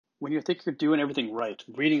when you think you're doing everything right,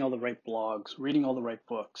 reading all the right blogs, reading all the right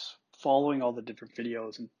books, following all the different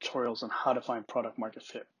videos and tutorials on how to find product market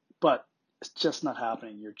fit, but it's just not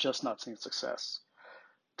happening. You're just not seeing success.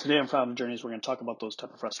 Today on Founder Journeys, we're going to talk about those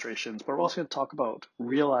type of frustrations, but we're also going to talk about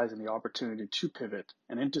realizing the opportunity to pivot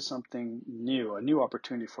and into something new, a new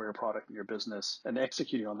opportunity for your product and your business, and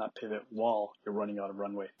executing on that pivot while you're running out of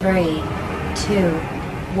runway. 3, 2,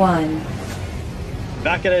 1.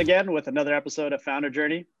 Back at it again with another episode of Founder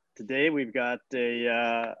Journey. Today we've got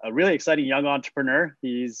a really exciting young entrepreneur.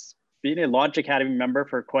 He's been a Launch Academy member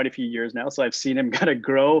for quite a few years now, so I've seen him kind of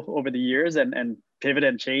grow over the years and pivot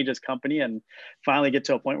and change his company and finally get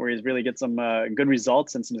to a point where he's really get some good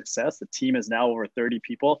results and some success. The team is now over 30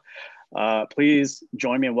 people. Please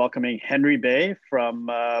join me in welcoming Henry Bay from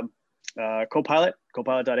Copilot,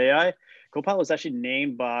 Copilot.ai. Copilot was actually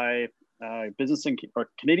named by Business or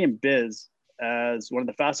Canadian Biz as one of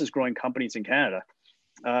the fastest growing companies in Canada.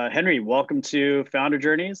 Henry, welcome to Founder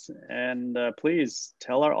Journeys. And please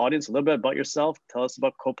tell our audience a little bit about yourself. Tell us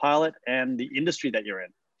about Copilot and the industry that you're in.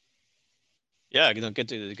 Yeah, good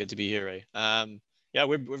to be here, Ray. Yeah,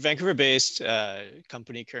 we're Vancouver-based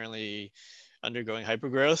company currently undergoing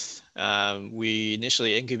hypergrowth. We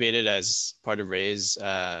initially incubated as part of Ray's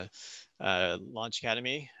Launch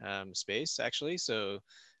Academy space, actually. So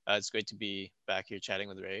it's great to be back here chatting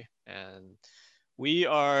with Ray. And we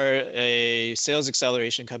are a sales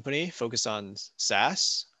acceleration company focused on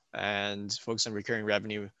SaaS and focused on recurring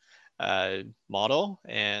revenue model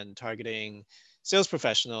and targeting sales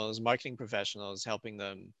professionals, marketing professionals, helping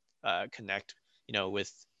them connect,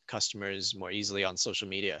 with customers more easily on social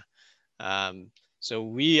media. So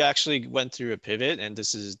we actually went through a pivot, and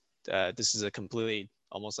this is a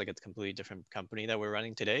almost like a completely different company that we're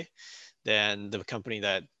running today than the company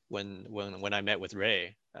that when I met with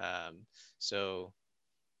Ray. So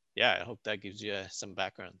yeah, I hope that gives you some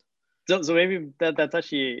background. So maybe that's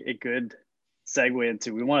actually a good segue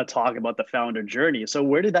into, we want to talk about the founder journey. So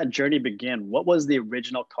where did that journey begin? What was the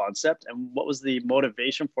original concept and what was the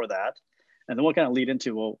motivation for that? And then what kind of lead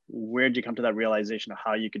into, well, where did you come to that realization of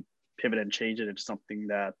how you could pivot and change it into something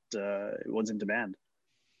that was in demand?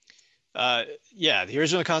 Yeah, the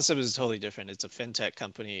original concept is totally different. It's a fintech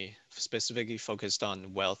company specifically focused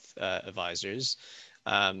on wealth advisors,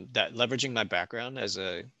 that leveraging my background as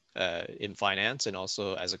in finance and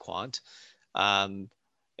also as a quant.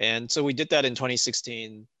 And so we did that in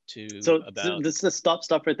 2016 So this is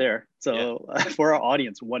stop right there. So yeah. For our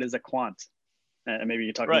audience, what is a quant? And maybe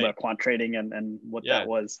you talk about quant trading and what that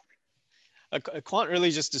was. A quant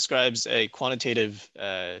really just describes a quantitative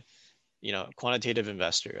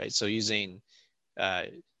investor, right? So using,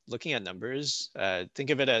 looking at numbers, think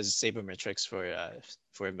of it as sabermetrics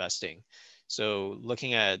for investing. So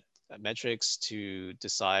looking at metrics to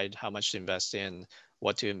decide how much to invest in,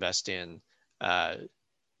 what to invest in,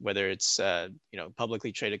 whether it's,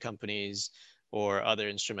 publicly traded companies or other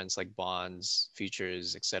instruments like bonds,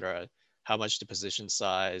 futures, et cetera, how much the position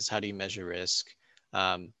size, how do you measure risk?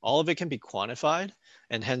 All of it can be quantified,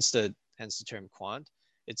 and hence the term quant.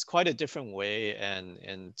 It's quite a different way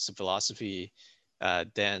and some philosophy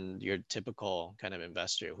than your typical kind of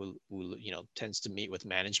investor who tends to meet with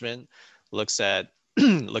management, looks at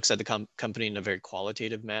the company in a very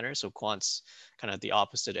qualitative manner. So quant's kind of the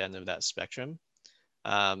opposite end of that spectrum.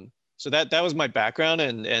 So that was my background,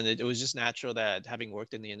 and it was just natural that having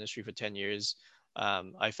worked in the industry for 10 years,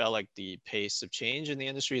 I felt like the pace of change in the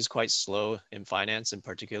industry is quite slow in finance in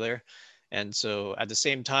particular. And so at the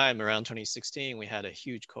same time, around 2016, we had a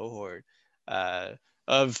huge cohort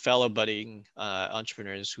of fellow budding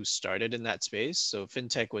entrepreneurs who started in that space. So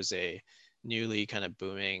fintech was a newly kind of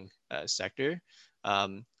booming sector.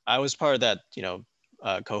 I was part of that,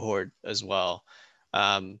 cohort as well.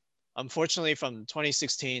 Unfortunately, from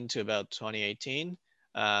 2016 to about 2018,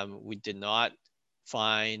 we did not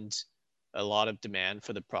find a lot of demand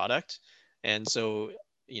for the product. And so,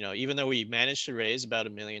 even though we managed to raise about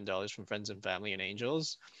 $1 million from friends and family and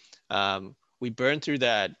angels, we burned through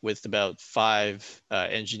that with about 5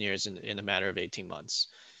 engineers in a matter of 18 months.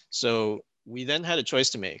 So we then had a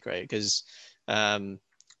choice to make, right? Because I'm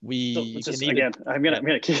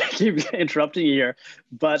gonna keep interrupting you here,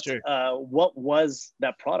 but sure. What was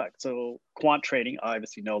that product? So quant trading, I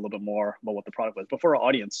obviously know a little bit more about what the product was, but for our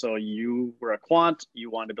audience, so you were a quant, you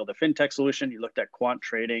wanted to build a fintech solution, you looked at quant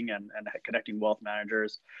trading and connecting wealth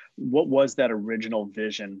managers. What was that original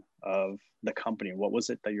vision of the company? What was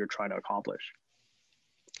it that you're trying to accomplish?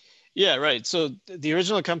 Yeah, right. So the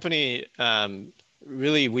original company,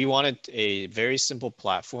 really, we wanted a very simple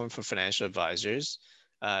platform for financial advisors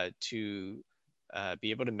to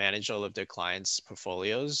be able to manage all of their clients'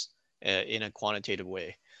 portfolios in a quantitative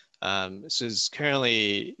way. So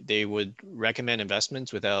currently they would recommend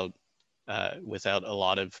investments without a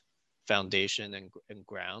lot of foundation and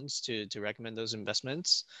grounds to recommend those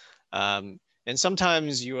investments. And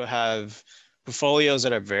sometimes you have portfolios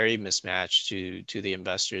that are very mismatched to the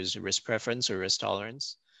investor's risk preference or risk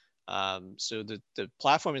tolerance. So the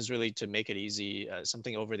platform is really to make it easy,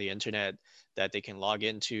 something over the internet that they can log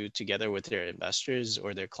into together with their investors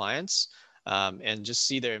or their clients, and just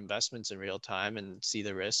see their investments in real time and see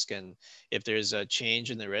the risk. And if there's a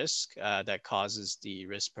change in the risk that causes the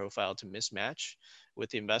risk profile to mismatch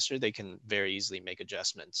with the investor, they can very easily make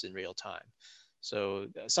adjustments in real time. So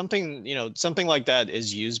something like that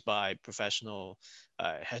is used by professional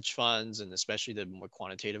hedge funds, and especially the more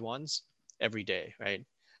quantitative ones, every day, right?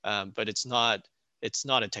 But it's not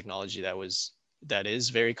a technology that is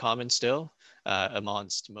very common still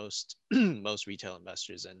amongst most most retail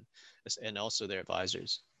investors and also their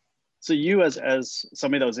advisors. So you, as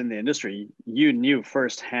somebody that was in the industry, you knew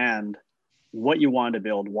firsthand what you wanted to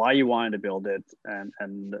build, why you wanted to build it,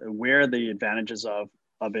 and where the advantages of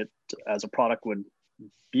it as a product would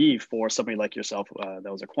be for somebody like yourself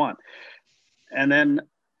that was a quant. And then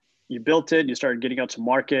you built it, you started getting out to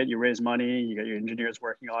market, you raised money, you got your engineers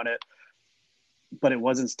working on it, but it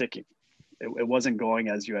wasn't sticking. It wasn't going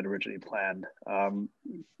as you had originally planned.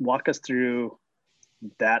 Walk us through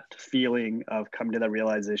that feeling of coming to that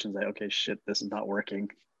realization that, okay, shit, this is not working.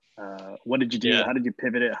 What did you do? Yeah. How did you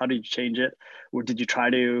pivot it? How did you change it? Or did you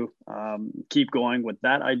try to keep going with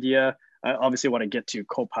that idea? I obviously want to get to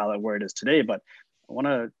Copilot where it is today, but I want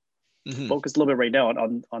to focus a little bit right now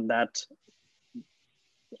on that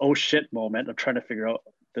oh shit moment of trying to figure out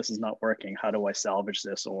this is not working. How do I salvage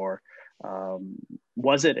this? Or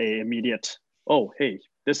was it a immediate, oh, hey,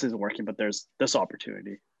 this isn't working, but there's this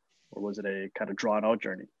opportunity? Or was it a kind of drawn out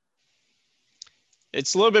journey?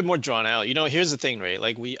 It's a little bit more drawn out. Here's the thing, right?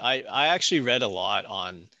 Like I actually read a lot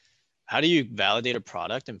on how do you validate a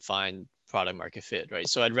product and find product market fit, right?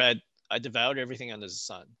 So I devoured everything under the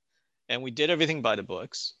sun, and we did everything by the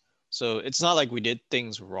books. So it's not like we did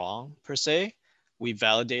things wrong per se. We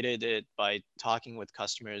validated it by talking with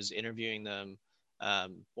customers, interviewing them,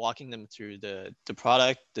 walking them through the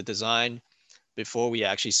product, the design, before we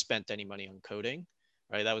actually spent any money on coding,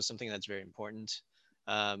 right? That was something that's very important.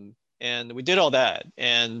 And we did all that.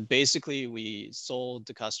 And basically we sold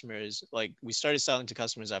to customers, like we started selling to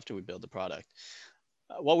customers after we built the product.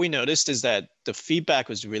 What we noticed is that the feedback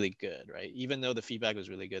was really good, right? Even though the feedback was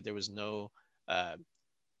really good, there was no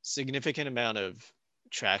significant amount of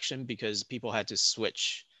traction because people had to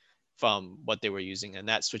switch from what they were using, and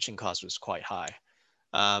that switching cost was quite high.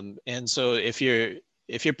 And so if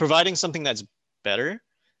you're providing something that's better,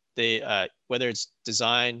 whether it's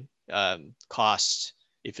design, cost,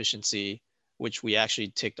 efficiency, which we actually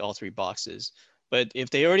ticked all three boxes. But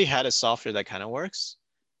if they already had a software that kind of works,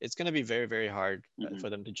 it's going to be very, very hard for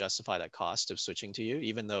them to justify that cost of switching to you,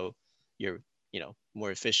 even though you're,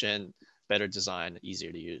 more efficient, better design,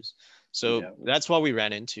 easier to use. So that's what we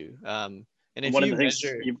ran into. And if one of the things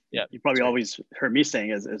you probably always heard me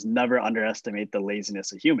saying is never underestimate the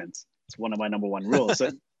laziness of humans. It's one of my number one rules.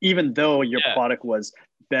 So even though your product was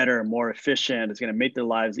better, more efficient, it's going to make their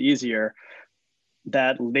lives easier,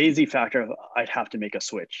 that lazy factor of I'd have to make a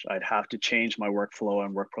switch. I'd have to change my workflow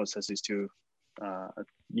and work processes to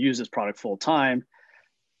use this product full time.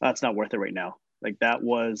 That's not worth it right now. Like that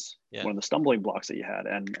was one of the stumbling blocks that you had.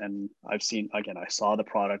 And I've seen, again, I saw the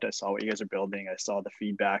product, I saw what you guys are building, I saw the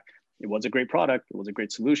feedback. It was a great product. It was a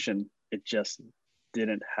great solution. It just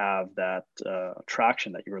didn't have that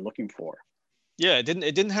traction that you were looking for. Yeah, it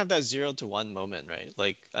didn't have that 0 to 1 moment, right?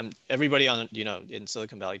 Like everybody on, in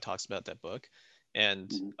Silicon Valley talks about that book,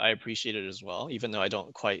 and I appreciate it as well, even though I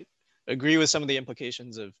don't quite agree with some of the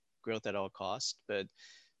implications of growth at all costs. But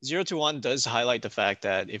 0 to 1 does highlight the fact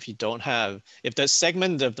that if the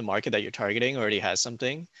segment of the market that you're targeting already has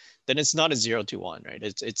something, then it's not a 0 to 1, right?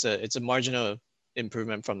 It's a marginal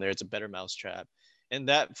improvement from there. It's a better mousetrap, and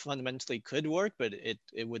that fundamentally could work, but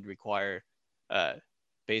it would require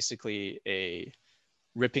basically a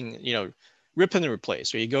rip and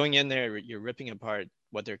replace. Where you're going in there, you're ripping apart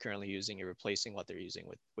what they're currently using, you're replacing what they're using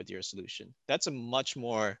with your solution. That's a much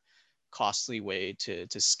more costly way to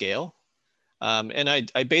scale. And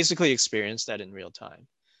I basically experienced that in real time.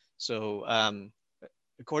 So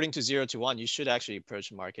according to 0 to 1, you should actually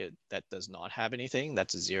approach a market that does not have anything,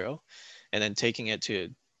 that's a 0, and then taking it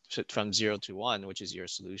from 0 to 1, which is your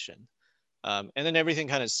solution. And then everything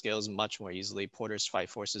kind of scales much more easily. Porter's 5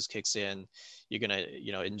 forces kicks in. You're gonna,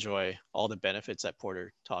 enjoy all the benefits that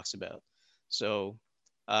Porter talks about. So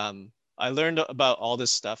I learned about all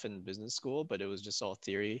this stuff in business school, but it was just all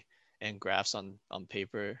theory. and graphs on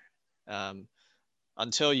paper.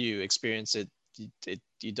 Until you experience it,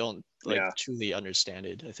 you don't like Yeah. truly understand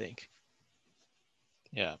it, I think.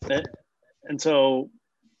 Yeah. And so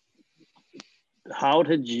how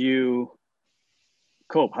did you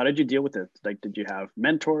cope? How did you deal with it? Like, did you have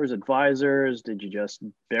mentors, advisors? Did you just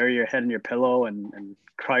bury your head in your pillow and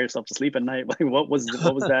cry yourself to sleep at night? Like, what was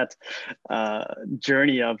that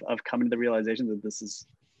journey of coming to the realization that this is,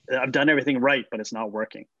 I've done everything right, but it's not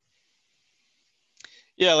working?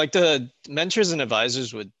 Yeah, like the mentors and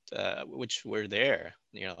advisors would, which were there.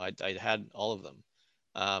 You know, I had all of them.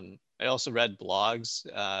 I also read blogs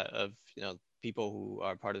of people who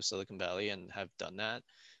are part of Silicon Valley and have done that.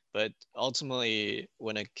 But ultimately,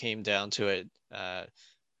 when it came down to it,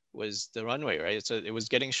 was the runway, right? So it was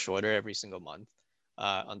getting shorter every single month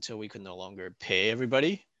until we could no longer pay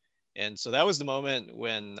everybody. And so that was the moment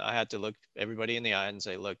when I had to look everybody in the eye and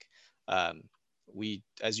say, look, we,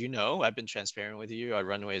 as you know, I've been transparent with you. Our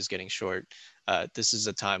runway is getting short. This is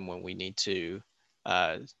a time when we need to,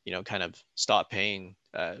 kind of stop paying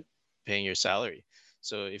your salary.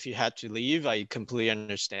 So if you had to leave, I completely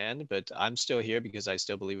understand, but I'm still here because I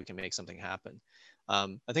still believe we can make something happen.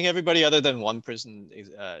 I think everybody other than one person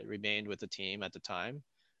remained with the team at the time.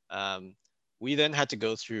 We then had to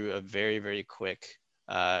go through a very, very quick,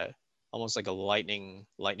 almost like a lightning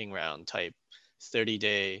round type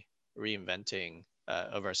 30-day reinventing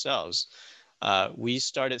of ourselves. We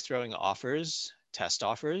started throwing offers, test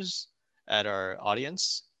offers at our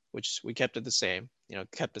audience, which we kept it the same,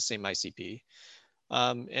 kept the same ICP.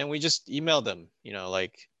 And we just emailed them,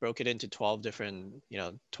 like broke it into 12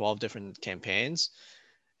 different campaigns.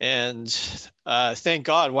 And thank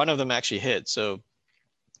God one of them actually hit. So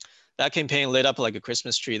that campaign lit up like a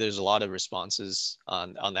Christmas tree. There's a lot of responses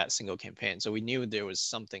on that single campaign. So we knew there was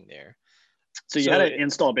something there. So you had So an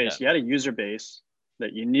install yeah, base, you had a user base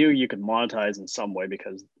that you knew you could monetize in some way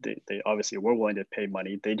because they obviously were willing to pay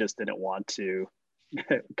money. They just didn't want to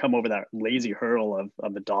come over that lazy hurdle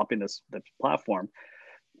of adopting the platform.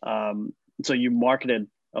 So you marketed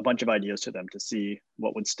a bunch of ideas to them to see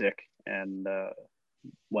what would stick, and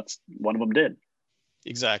what's one of them did.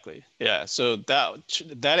 exactly. Yeah. So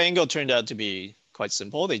that angle turned out to be quite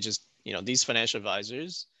simple. They just, these financial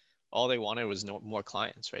advisors, all they wanted was more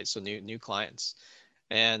clients, right? So new clients.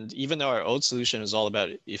 And even though our old solution is all about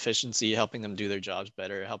efficiency, helping them do their jobs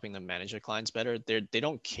better, helping them manage their clients better, they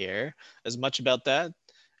don't care as much about that.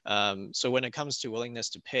 So when it comes to willingness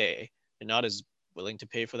to pay, they're not as willing to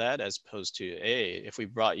pay for that as opposed to, hey, if we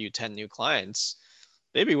brought you 10 new clients,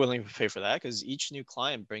 they'd be willing to pay for that because each new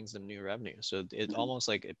client brings them new revenue. So it almost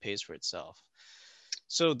like it pays for itself.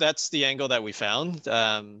 So that's the angle that we found.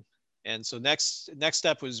 And so next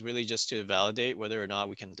step was really just to validate whether or not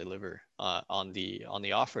we can deliver on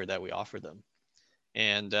the offer that we offer them.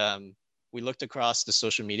 And we looked across the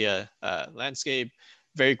social media landscape,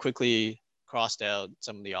 very quickly crossed out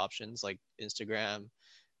some of the options like Instagram.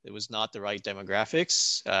 It was not the right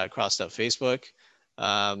demographics. Crossed out Facebook.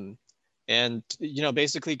 And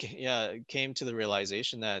basically came to the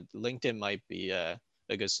realization that LinkedIn might be a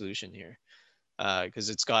good solution here, because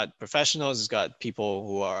it's got professionals, it's got people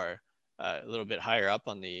who are a little bit higher up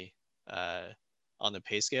on the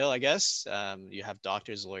pay scale, I guess. You have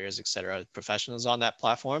doctors, lawyers, etc., professionals on that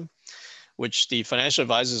platform, which the financial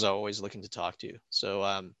advisors are always looking to talk to.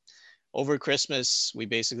 So over Christmas, we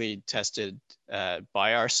basically tested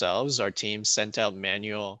by ourselves. Our team sent out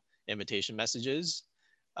manual invitation messages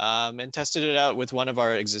and tested it out with one of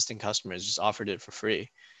our existing customers, just offered it for free.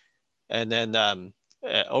 And then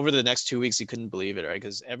over the next 2 weeks, you couldn't believe it, right?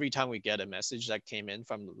 Because every time we get a message that came in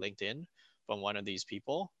from LinkedIn from one of these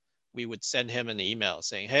people, we would send him an email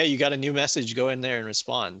saying, hey, you got a new message, go in there and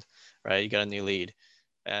respond, right? You got a new lead.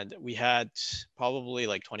 And we had probably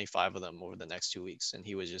like 25 of them over the next 2 weeks. And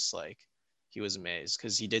he was just like, he was amazed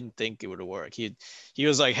because he didn't think it would work. He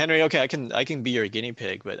was like, Henry, okay, I can be your guinea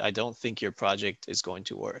pig, but I don't think your project is going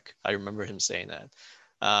to work. I remember him saying that.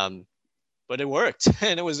 But it worked,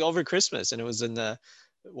 and it was over Christmas, and it was in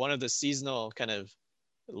one of the seasonal kind of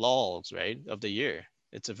lulls, right, of the year.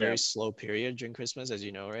 It's a very Yeah. slow period during Christmas, as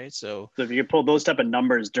you know, right? So So if you could pull those type of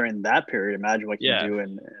numbers during that period, imagine what you yeah, do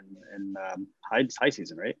in high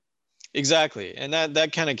season, right? exactly. And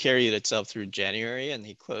that kind of carried itself through January, and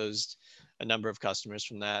he closed a number of customers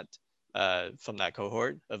from that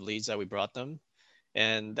cohort of leads that we brought them.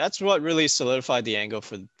 And that's what really solidified the angle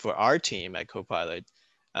for our team at Copilot,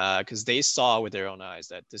 because they saw with their own eyes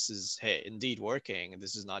that this is, hey, indeed working.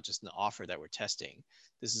 This is not just an offer that we're testing.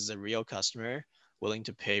 This is a real customer willing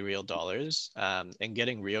to pay real dollars and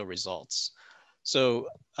getting real results. So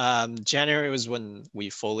January was when we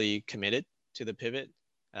fully committed to the pivot.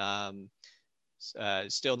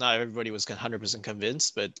 Still, not everybody was 100%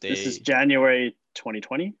 convinced, but This is they. January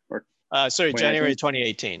 2020 or Sorry, 2019? January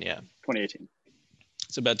 2018. Yeah, 2018.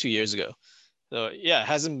 it's about 2 years ago. So yeah, it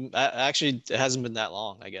hasn't been that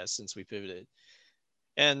long, I guess, since we pivoted.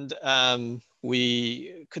 And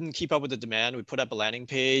we couldn't keep up with the demand. We put up a landing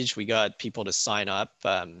page. We got people to sign up,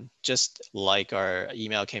 just like our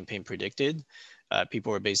email campaign predicted.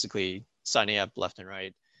 People were basically signing up left and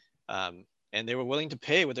right. And they were willing to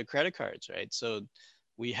pay with their credit cards, right? So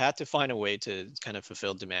we had to find a way to kind of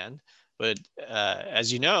fulfill demand. But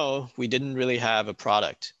as you know, we didn't really have a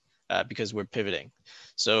product because we're pivoting.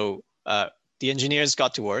 So the engineers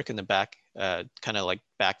got to work in the back, kind of like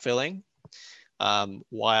backfilling,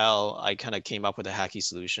 while I kind of came up with a hacky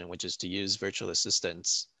solution, which is to use virtual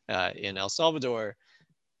assistants in El Salvador,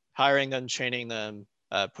 hiring them, training them,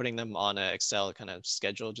 putting them on an Excel kind of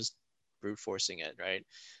schedule, just brute forcing it, right?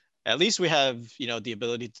 At least we have, the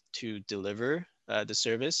ability to deliver the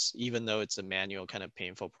service, even though it's a manual kind of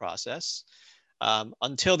painful process,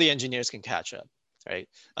 until the engineers can catch up, right?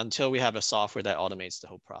 Until we have a software that automates the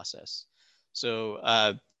whole process. So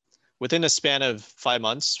within a span of 5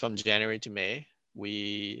 months, from January to May,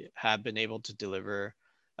 we have been able to deliver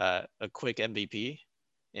a quick MVP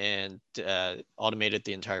and automated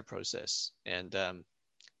the entire process, and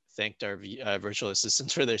thanked our virtual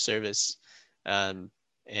assistants for their service.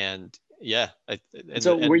 And yeah,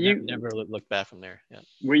 So were you never looked back from there? Yeah.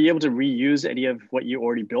 Were you able to reuse any of what you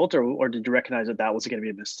already built, or did you recognize that that was going to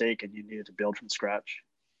be a mistake and you needed to build from scratch?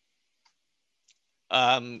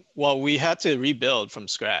 Well, we had to rebuild from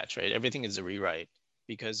scratch, right? Everything is a rewrite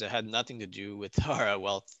because it had nothing to do with our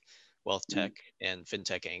wealth tech and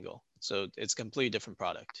fintech angle. So it's a completely different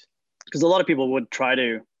product. Because a lot of people would try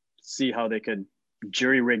to see how they could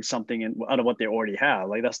jury rig something out of what they already have.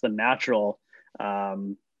 Like that's the natural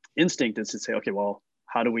instinct, is to say, okay, well,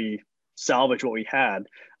 how do we salvage what we had?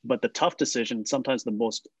 But the tough decision, sometimes the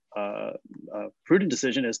most prudent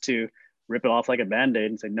decision, is to rip it off like a band-aid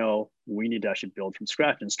and say, no, we need to actually build from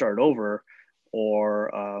scratch and start over,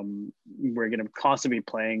 or we're going to constantly be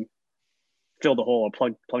playing fill the hole or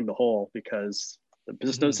plug the hole, because the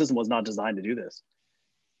business system was not designed to do this.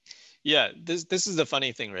 Yeah, this is the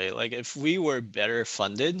funny thing, right? Like if we were better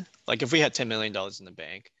funded, like if we had $10 million in the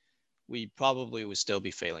bank, we probably would still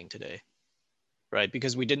be failing today, right?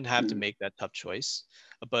 Because we didn't have to make that tough choice.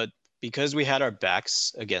 But because we had our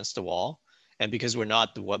backs against the wall, and because we're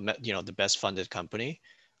not the best funded company,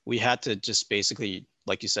 we had to just basically,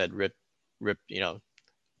 like you said, rip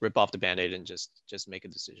off the Band-Aid and just make a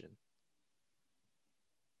decision.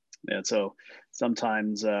 Yeah, so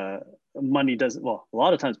sometimes money doesn't, well, a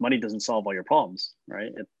lot of times money doesn't solve all your problems,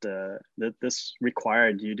 right? This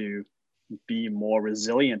required you to be more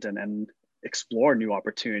resilient and explore new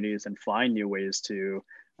opportunities and find new ways to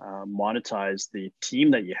monetize the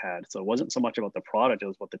team that you had. So it wasn't so much about the product, it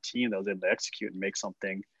was about the team that was able to execute and make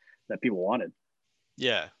something that people wanted.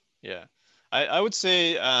 Yeah. I would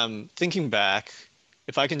say, thinking back,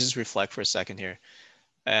 if I can just reflect for a second here,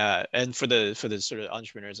 and for the sort of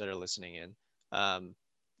entrepreneurs that are listening in,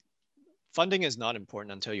 funding is not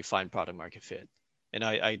important until you find product market fit. And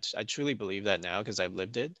I truly believe that now, because I've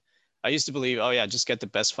lived it. I used to believe, oh yeah, just get the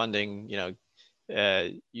best funding,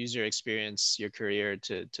 use your experience, your career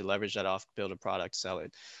to leverage that off, build a product, sell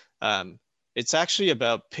it. It's actually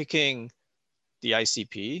about picking the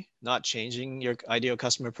ICP, not changing your ideal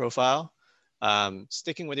customer profile,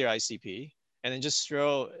 sticking with your ICP, and then just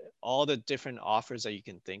throw all the different offers that you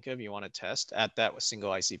can think of you want to test at that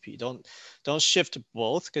single ICP. Don't shift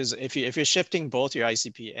both, because if you're shifting both your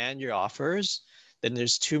ICP and your offers, then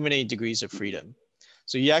there's too many degrees of freedom.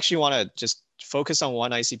 So you actually want to just focus on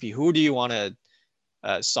one ICP. Who do you want to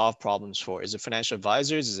solve problems for? Is it financial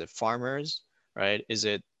advisors? Is it farmers? Right? Is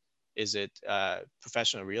it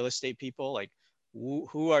professional real estate people? Like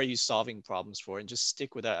who are you solving problems for? And just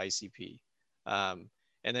stick with that ICP.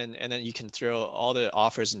 And then you can throw all the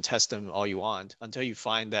offers and test them all you want until you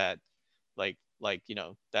find that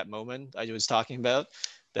that moment I was talking about,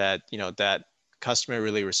 that that customer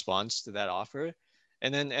really responds to that offer,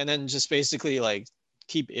 and then just basically like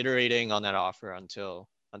keep iterating on that offer until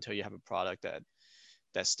you have a product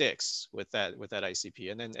that sticks with that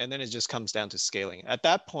ICP, and then it just comes down to scaling. At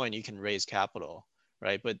that point, you can raise capital,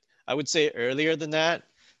 right? But I would say earlier than that,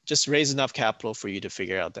 just raise enough capital for you to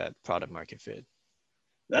figure out that product market fit.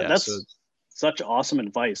 That's such awesome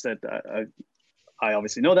advice that I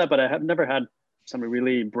obviously know that, but I have never had somebody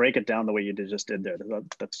really break it down the way you just did there.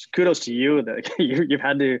 That's kudos to you, that you've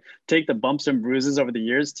had to take the bumps and bruises over the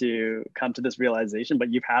years to come to this realization,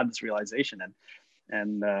 but you've had this realization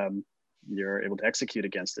and you're able to execute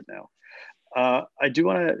against it now. I do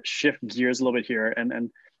want to shift gears a little bit here,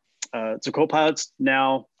 so Copilot's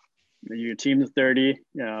now your team is 30.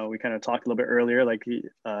 We kind of talked a little bit earlier, like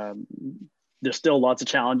there's still lots of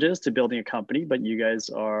challenges to building a company, but you guys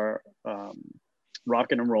are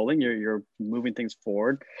rocking and rolling. You're moving things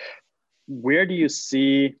forward. Where do you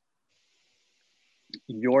see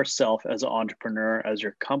yourself as an entrepreneur, as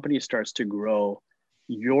your company starts to grow,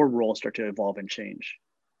 your role start to evolve and change?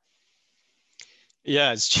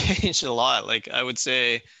 Yeah, it's changed a lot. Like I would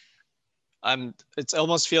say it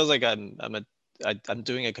almost feels like I'm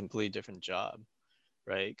doing a completely different job,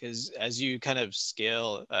 right? Because as you kind of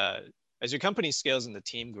scale, as your company scales and the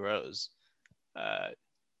team grows,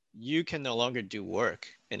 you can no longer do work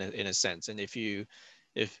in a sense. And yeah,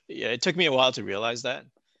 it took me a while to realize that.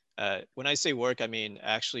 When I say work, I mean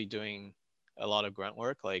actually doing a lot of grunt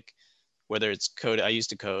work, like whether it's code, I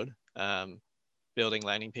used to code, building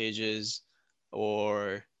landing pages,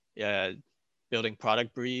 or yeah, building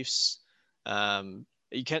product briefs.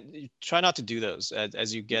 You try not to do those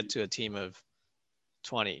as you get to a team of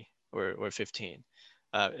 20 or 15.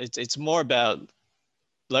 It's more about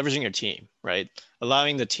leveraging your team, right?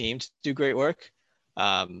 Allowing the team to do great work.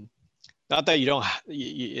 Not that you don't,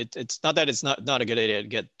 it's not that it's not a good idea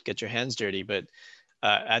to get your hands dirty, but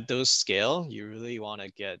at those scale, you really want to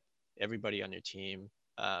get everybody on your team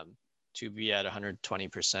to be at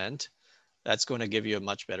 120%. That's going to give you a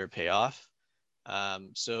much better payoff.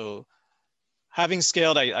 So having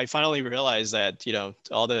scaled, I finally realized that,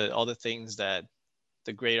 all the things that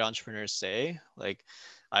the great entrepreneurs say, like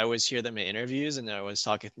I always hear them in interviews and they're always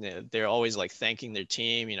talking, they're always like thanking their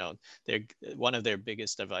team. They're one of their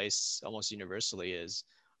biggest advice almost universally is,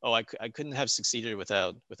 oh, I couldn't have succeeded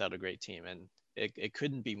without a great team. And it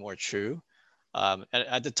couldn't be more true.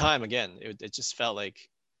 At the time, again, it just felt like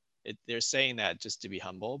they're saying that just to be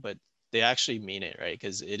humble, but they actually mean it, right?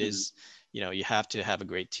 Because it is, you have to have a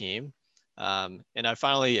great team. And I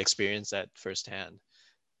finally experienced that firsthand.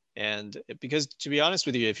 And because to be honest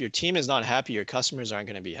with you, if your team is not happy, your customers aren't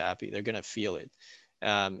going to be happy. They're going to feel it.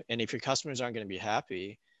 And if your customers aren't going to be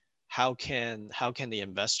happy, how can the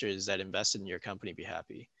investors that invested in your company be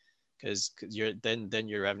happy? Because then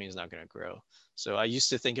your revenue is not going to grow. So I used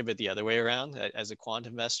to think of it the other way around as a quant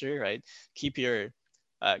investor, right? Keep your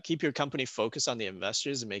company focused on the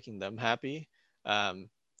investors and making them happy. And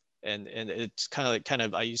it's kind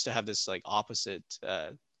of I used to have this like opposite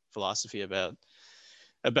philosophy about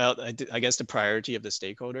I guess the priority of the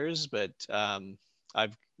stakeholders, but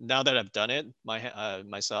now that I've done it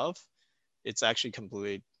myself, it's actually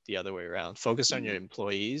completely the other way around. Focus on your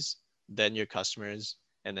employees, then your customers,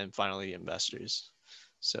 and then finally investors.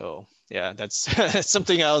 So yeah, that's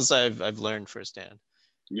something else I've learned firsthand.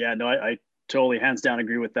 Yeah, no, I totally hands down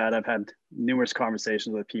agree with that. I've had numerous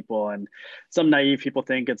conversations with people, and some naive people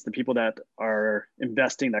think it's the people that are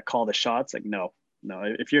investing that call the shots. Like, no,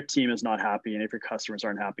 if your team is not happy and if your customers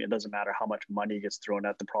aren't happy, it doesn't matter how much money gets thrown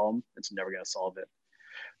at the problem, it's never going to solve it.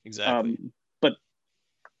 Exactly. But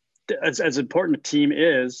as important a team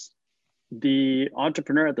is, the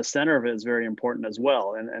entrepreneur at the center of it is very important as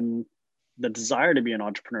well. And the desire to be an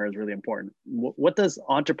entrepreneur is really important. What does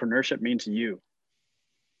entrepreneurship mean to you?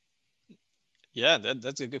 Yeah,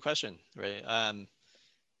 that's a good question, right?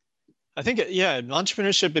 I think, yeah,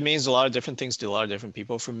 entrepreneurship, it means a lot of different things to a lot of different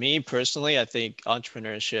people. For me personally, I think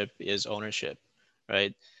entrepreneurship is ownership,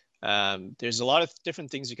 right? There's a lot of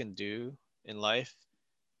different things you can do in life.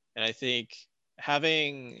 And I think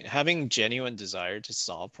having genuine desire to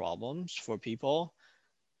solve problems for people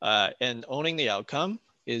and owning the outcome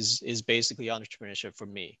is basically entrepreneurship for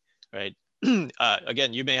me, right?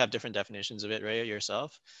 Again, you may have different definitions of it, right,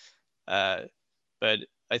 yourself. But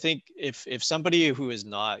I think if somebody who is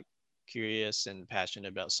not curious and passionate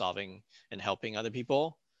about solving and helping other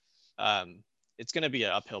people, it's going to be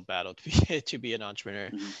an uphill battle to be an entrepreneur.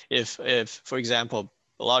 Mm-hmm. If for example,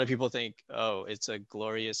 a lot of people think, oh, it's a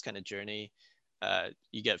glorious kind of journey.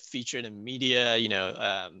 You get featured in media,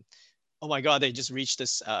 oh my God, they just reached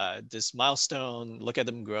this milestone. Look at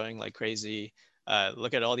them growing like crazy.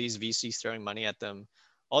 Look at all these VCs throwing money at them.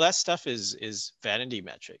 All that stuff is vanity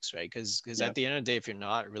metrics, right? Because at the end of the day, if you're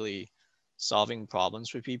not really solving problems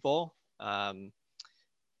for people, I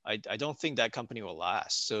don't think that company will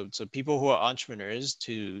last. So people who are entrepreneurs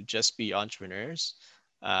to just be entrepreneurs,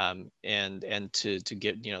 and to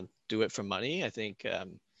get, do it for money. I think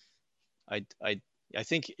I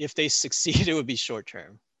think if they succeed, it would be short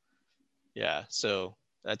term. Yeah. So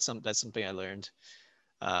that's something I learned.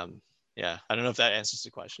 Yeah, I don't know if that answers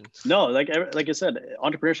the question. No, like I said,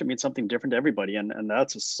 entrepreneurship means something different to everybody, and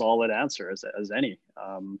that's a solid answer as any.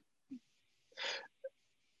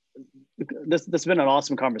 this has been an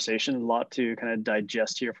awesome conversation. A lot to kind of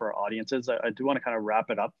digest here for our audiences. I do want to kind of wrap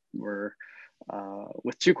it up. We're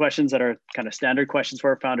with two questions that are kind of standard questions for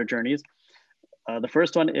our founder journeys. The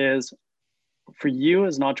first one is, for you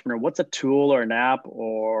as an entrepreneur, what's a tool or an app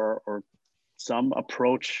or some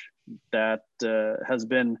approach that has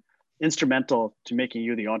been instrumental to making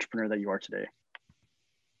you the entrepreneur that you are today?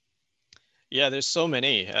 Yeah, there's so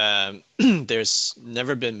many. There's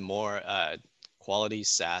never been more quality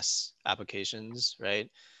SaaS applications, right?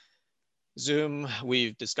 Zoom,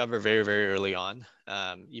 we've discovered very, very early on,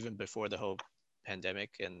 even before the whole pandemic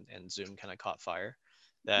and Zoom kind of caught fire,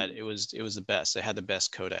 that it was the best. It had the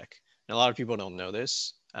best codec. And a lot of people don't know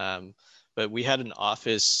this, but we had an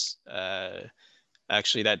office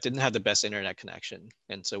actually that didn't have the best internet connection.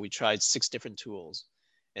 And so we tried 6 different tools.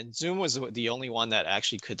 And Zoom was the only one that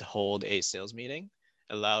actually could hold a sales meeting,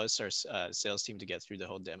 allow us, our sales team, to get through the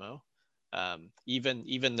whole demo,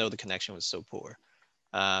 even though the connection was so poor.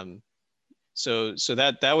 So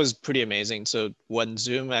that was pretty amazing. So when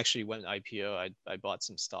Zoom actually went IPO, I bought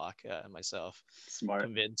some stock myself. Smart.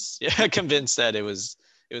 Convinced that it was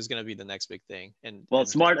going to be the next big thing. And well,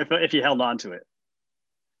 smart if you held on to it.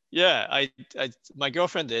 Yeah, my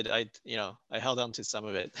girlfriend did. I held on to some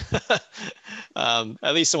of it.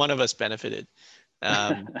 At least one of us benefited.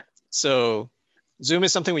 So Zoom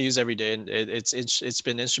is something we use every day, and it's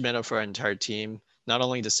been instrumental for our entire team, not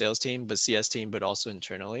only the sales team, but CS team, but also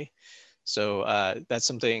internally. So that's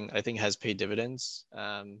something I think has paid dividends.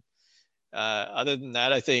 Other than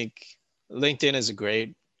that, I think LinkedIn is a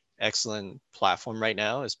great, excellent platform right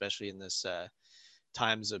now, especially in this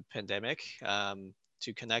times of pandemic.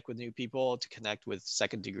 To connect with new people, to connect with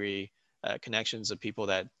second degree connections of people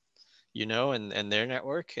that and their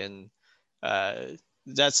network. And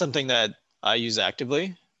that's something that I use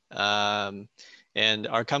actively. And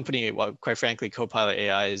our company, well, quite frankly, Copilot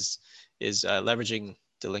AI is leveraging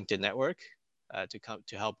the LinkedIn network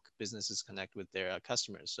to help businesses connect with their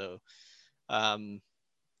customers. So, and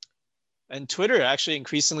Twitter actually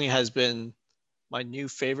increasingly has been my new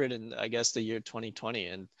favorite in, I guess, the year 2020.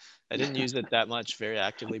 And I didn't use it that much very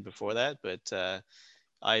actively before that, but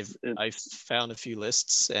I've found a few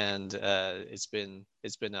lists, and it's been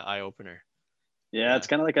an eye opener. Yeah, it's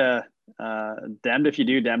kind of like a damned if you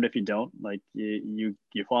do, damned if you don't. Like you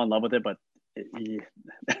fall in love with it, but you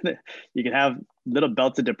can have little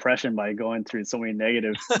belts of depression by going through so many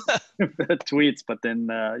negative tweets. But then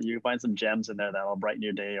you find some gems in there that'll brighten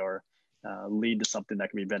your day or lead to something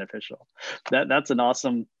that can be beneficial. That's an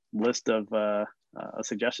awesome list of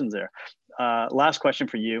suggestions there. Last question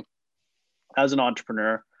for you. As an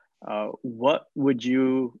entrepreneur, what would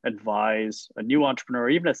you advise a new entrepreneur or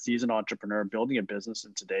even a seasoned entrepreneur building a business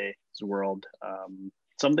in today's world?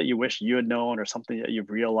 Something that you wish you had known, or something that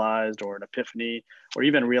you've realized, or an epiphany, or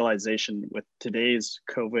even realization with today's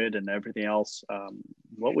COVID and everything else.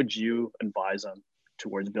 What would you advise them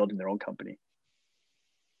towards building their own company?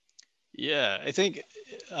 Yeah, I think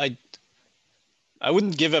I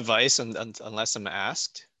wouldn't give advice unless I'm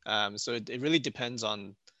asked. So it really depends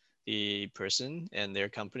on the person and their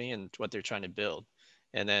company and what they're trying to build.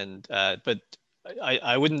 And then, but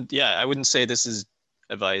I wouldn't say this is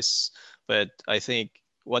advice, but I think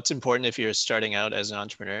what's important if you're starting out as an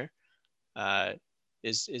entrepreneur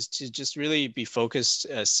is to just really be focused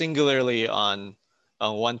singularly on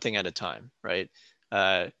one thing at a time, right?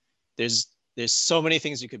 There's so many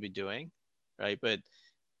things you could be doing, right? But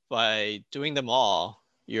by doing them all,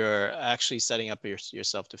 you're actually setting up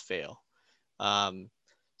yourself to fail.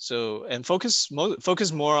 So, and focus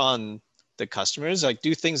more on the customers, like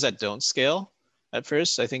do things that don't scale at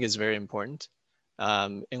first, I think is very important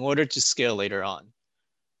in order to scale later on.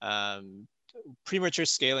 Premature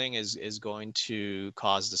scaling is going to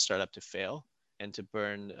cause the startup to fail and to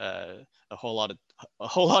burn a whole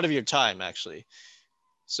lot of your time, actually.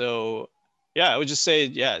 So yeah, I would just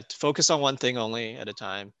say, focus on one thing only at a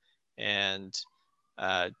time, and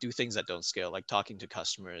do things that don't scale, like talking to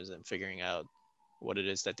customers and figuring out what it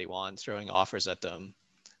is that they want, throwing offers at them,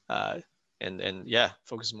 and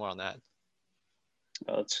focus more on that.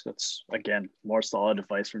 Well, that's again more solid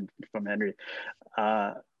advice from Henry.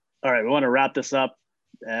 All right, we want to wrap this up.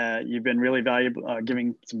 You've been really valuable,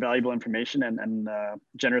 giving some valuable information and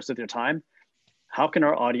generous with your time. How can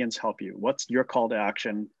our audience help you? What's your call to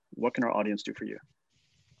action? What can our audience do for you?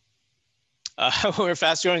 We're a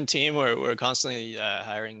fast-growing team. We're constantly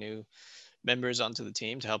hiring new members onto the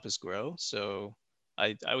team to help us grow. So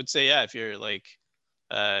I would say, if you're like,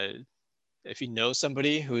 if you know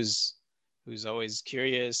somebody who's always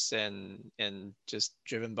curious and just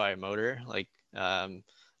driven by a motor, like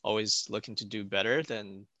always looking to do better,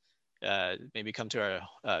 then maybe come to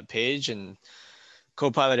our page and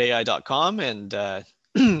copilotai.com and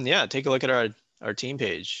yeah, take a look at our team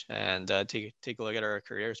page and take a look at our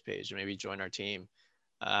careers page and maybe join our team.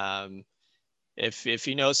 If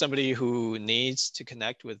you know somebody who needs to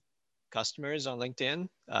connect with customers on LinkedIn,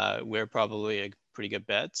 we're probably a pretty good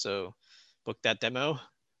bet. So book that demo,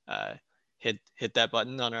 hit that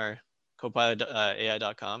button on our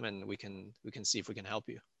copilotai.com, and we can see if we can help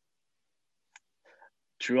you.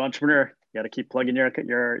 True entrepreneur. You got to keep plugging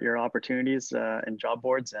your opportunities and job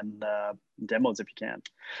boards and demos if you can.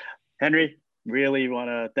 Henry, really want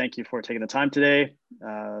to thank you for taking the time today.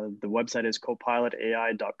 The website is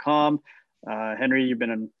copilotai.com. Henry, you've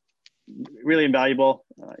been really invaluable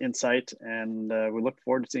insight, and we look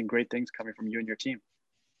forward to seeing great things coming from you and your team.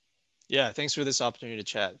 Yeah, thanks for this opportunity to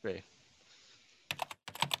chat, Ray.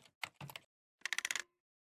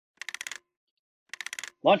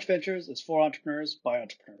 Launch Ventures is for entrepreneurs by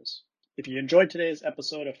entrepreneurs. If you enjoyed today's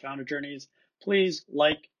episode of Founder Journeys, please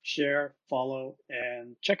like, share, follow,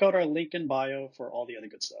 and check out our link in bio for all the other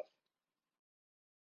good stuff.